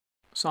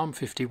Psalm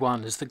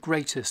 51 is the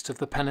greatest of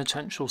the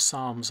penitential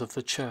psalms of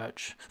the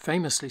Church,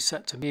 famously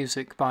set to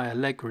music by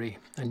Allegri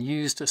and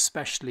used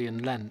especially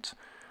in Lent.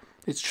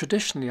 It's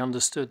traditionally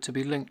understood to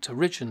be linked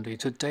originally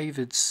to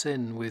David's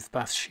sin with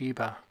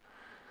Bathsheba.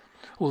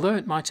 Although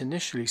it might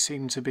initially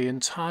seem to be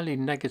entirely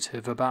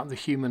negative about the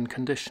human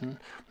condition,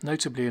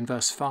 notably in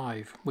verse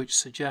 5, which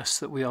suggests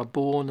that we are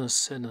born as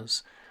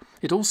sinners,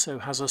 it also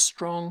has a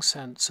strong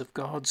sense of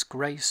God's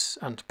grace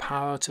and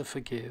power to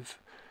forgive.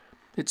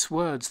 Its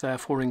words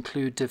therefore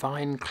include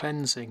divine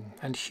cleansing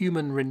and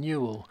human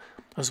renewal,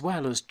 as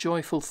well as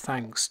joyful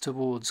thanks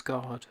towards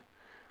God.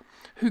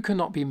 Who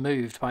cannot be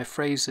moved by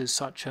phrases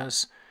such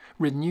as,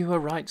 "Renew a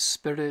right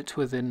spirit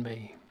within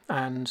me,"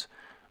 and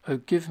 "O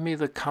give me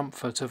the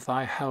comfort of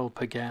thy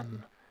help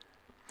again"?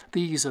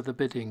 These are the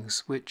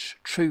biddings which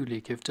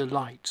truly give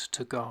delight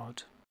to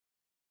God.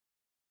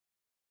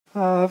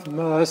 Have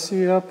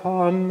mercy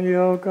upon me,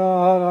 O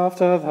God,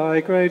 after thy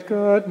great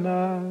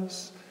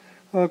goodness.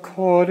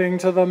 According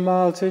to the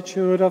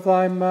multitude of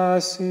thy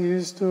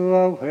mercies, do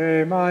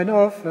away mine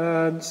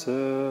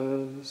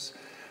offences.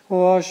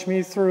 Wash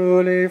me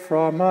thoroughly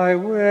from my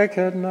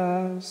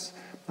wickedness,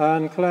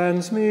 and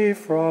cleanse me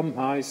from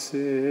my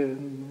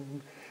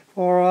sin.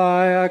 For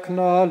I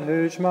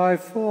acknowledge my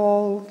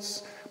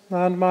faults,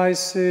 and my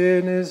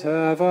sin is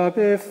ever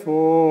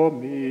before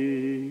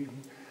me.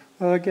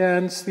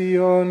 Against thee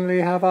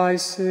only have I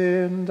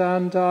sinned,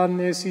 and done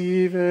this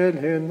evil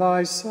in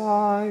thy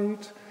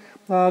sight,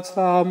 that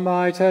thou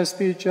mightest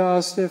be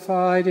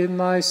justified in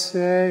thy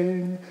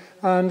saying,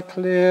 and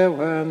clear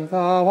when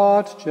thou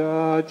art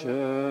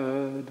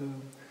judged.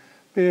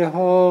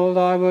 Behold,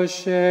 I was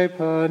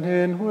shapen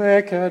in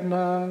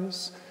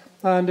wickedness,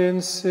 and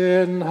in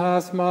sin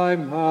hath my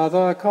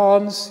mother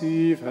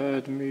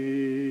conceived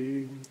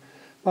me.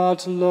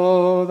 But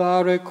lo,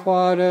 thou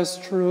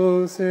requirest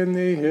truth in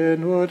the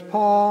inward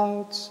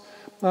parts,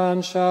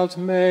 and shalt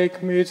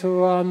make me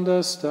to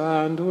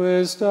understand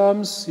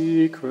wisdom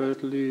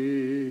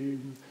secretly.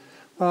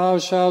 Thou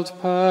shalt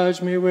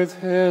purge me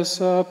with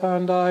hyssop,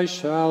 and I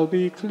shall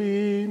be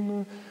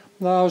clean.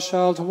 Thou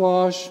shalt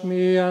wash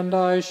me, and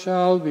I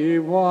shall be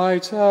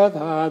whiter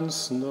than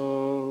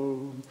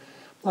snow.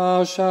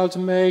 Thou shalt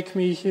make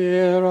me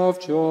hear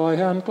of joy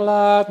and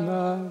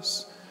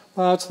gladness,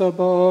 that the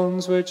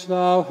bones which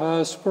thou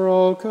hast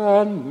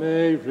broken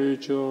may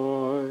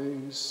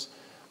rejoice.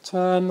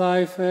 Turn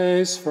thy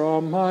face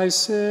from my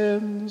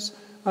sins,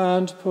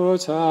 and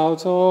put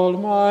out all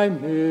my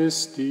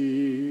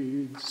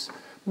misdeeds.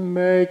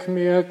 Make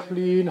me a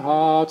clean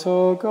heart,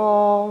 O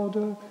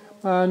God,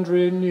 and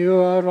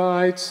renew a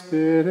right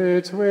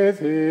spirit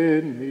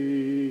within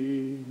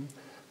me.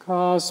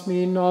 Cast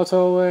me not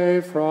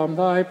away from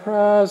thy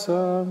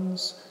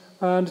presence,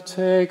 and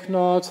take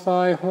not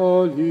thy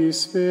Holy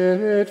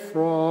Spirit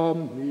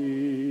from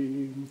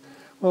me.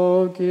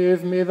 O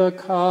give me the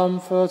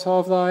comfort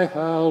of thy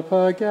help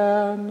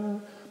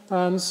again,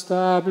 and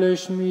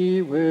stablish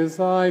me with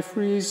thy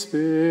free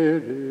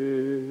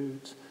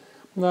spirit.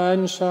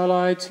 Then shall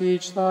I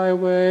teach thy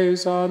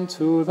ways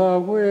unto the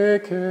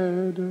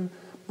wicked,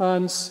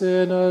 and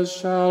sinners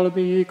shall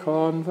be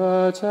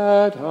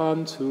converted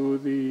unto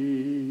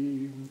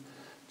thee.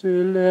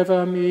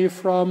 Deliver me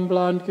from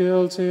blunt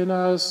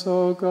guiltiness,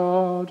 O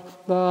God,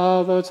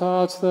 thou that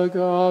art the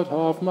God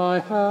of my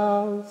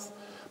health,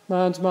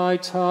 and my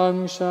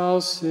tongue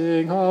shall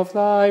sing of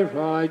thy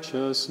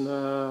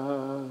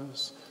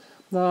righteousness.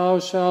 Thou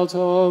shalt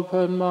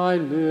open my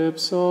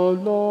lips, O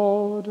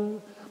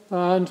Lord,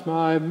 and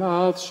my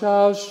mouth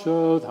shall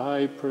show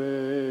thy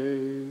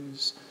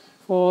praise.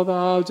 For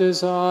thou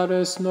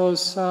desirest no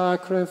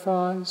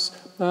sacrifice,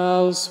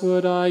 else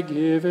would I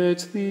give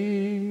it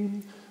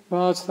thee.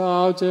 But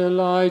thou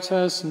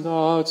delightest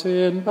not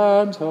in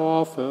burnt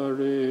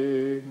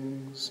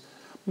offerings.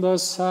 The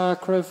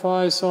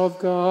sacrifice of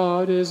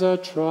God is a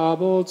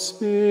troubled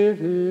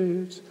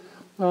spirit.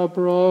 A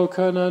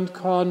broken and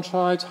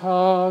contrite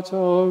heart,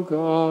 O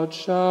God,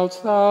 shalt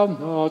thou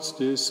not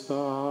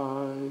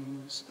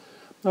despise.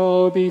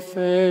 O be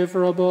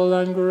favorable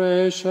and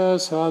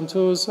gracious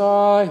unto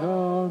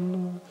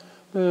Zion.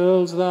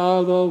 Build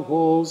thou the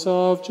walls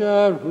of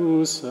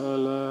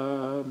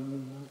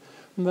Jerusalem.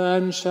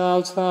 Then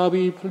shalt thou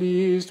be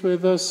pleased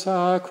with the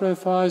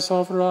sacrifice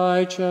of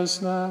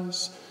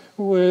righteousness,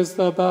 with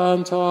the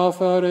burnt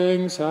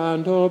offerings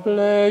and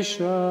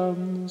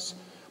oblations.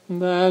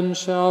 Then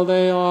shall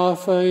they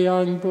offer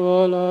young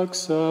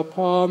bullocks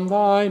upon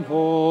thine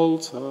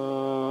altar.